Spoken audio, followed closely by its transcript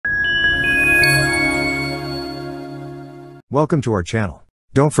Welcome to our channel.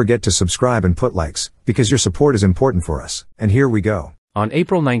 Don't forget to subscribe and put likes, because your support is important for us. And here we go. On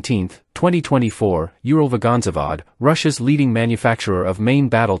April 19, 2024, Uralvagonzavod, Russia's leading manufacturer of main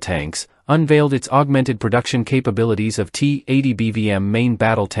battle tanks, unveiled its augmented production capabilities of T-80BVM Main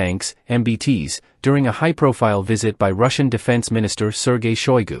Battle Tanks, MBTs, during a high-profile visit by Russian Defense Minister Sergei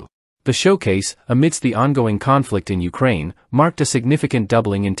Shoigu. The showcase, amidst the ongoing conflict in Ukraine, marked a significant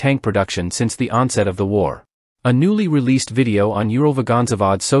doubling in tank production since the onset of the war. A newly released video on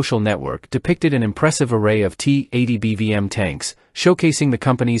Uralvagonzavod's social network depicted an impressive array of T-80BVM tanks, showcasing the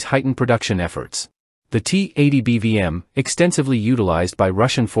company's heightened production efforts. The T-80BVM, extensively utilized by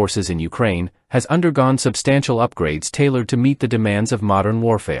Russian forces in Ukraine, has undergone substantial upgrades tailored to meet the demands of modern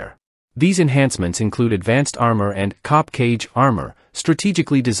warfare. These enhancements include advanced armor and cop cage armor,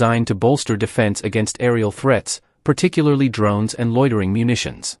 strategically designed to bolster defense against aerial threats, particularly drones and loitering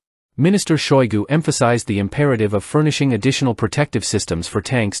munitions. Minister Shoigu emphasized the imperative of furnishing additional protective systems for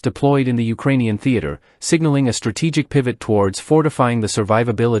tanks deployed in the Ukrainian theater, signaling a strategic pivot towards fortifying the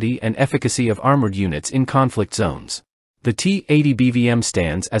survivability and efficacy of armored units in conflict zones. The T-80BVM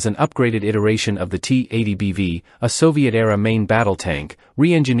stands as an upgraded iteration of the T-80BV, a Soviet-era main battle tank,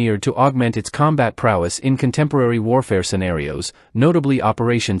 re-engineered to augment its combat prowess in contemporary warfare scenarios, notably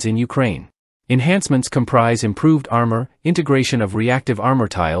operations in Ukraine. Enhancements comprise improved armor, integration of reactive armor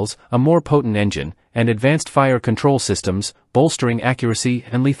tiles, a more potent engine, and advanced fire control systems, bolstering accuracy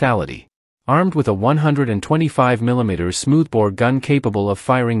and lethality. Armed with a 125mm smoothbore gun capable of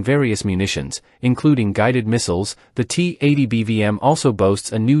firing various munitions, including guided missiles, the T-80BVM also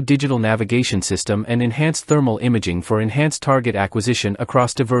boasts a new digital navigation system and enhanced thermal imaging for enhanced target acquisition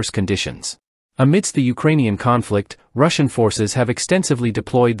across diverse conditions. Amidst the Ukrainian conflict, Russian forces have extensively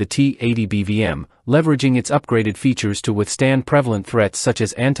deployed the T-80BVM, leveraging its upgraded features to withstand prevalent threats such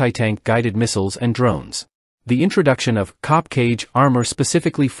as anti-tank guided missiles and drones. The introduction of cop cage armor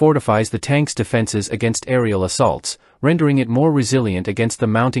specifically fortifies the tank's defenses against aerial assaults, rendering it more resilient against the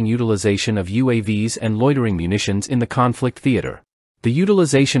mounting utilization of UAVs and loitering munitions in the conflict theater. The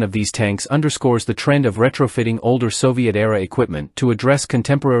utilization of these tanks underscores the trend of retrofitting older Soviet-era equipment to address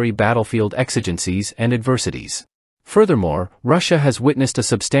contemporary battlefield exigencies and adversities. Furthermore, Russia has witnessed a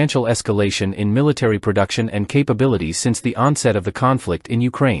substantial escalation in military production and capabilities since the onset of the conflict in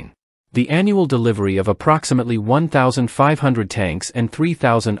Ukraine. The annual delivery of approximately 1,500 tanks and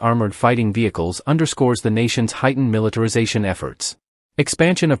 3,000 armored fighting vehicles underscores the nation's heightened militarization efforts.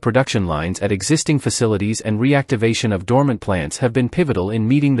 Expansion of production lines at existing facilities and reactivation of dormant plants have been pivotal in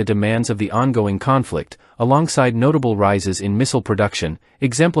meeting the demands of the ongoing conflict, alongside notable rises in missile production,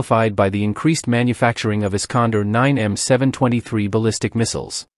 exemplified by the increased manufacturing of Iskander-9 M723 ballistic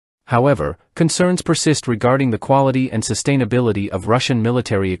missiles. However, concerns persist regarding the quality and sustainability of Russian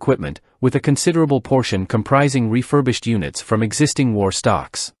military equipment, with a considerable portion comprising refurbished units from existing war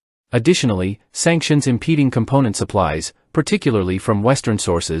stocks. Additionally, sanctions impeding component supplies, particularly from Western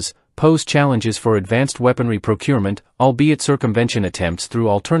sources, pose challenges for advanced weaponry procurement, albeit circumvention attempts through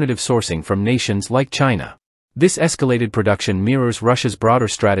alternative sourcing from nations like China. This escalated production mirrors Russia's broader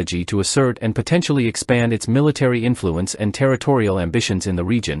strategy to assert and potentially expand its military influence and territorial ambitions in the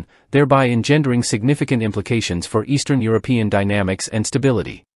region, thereby engendering significant implications for Eastern European dynamics and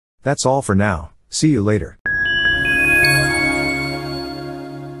stability. That's all for now. See you later.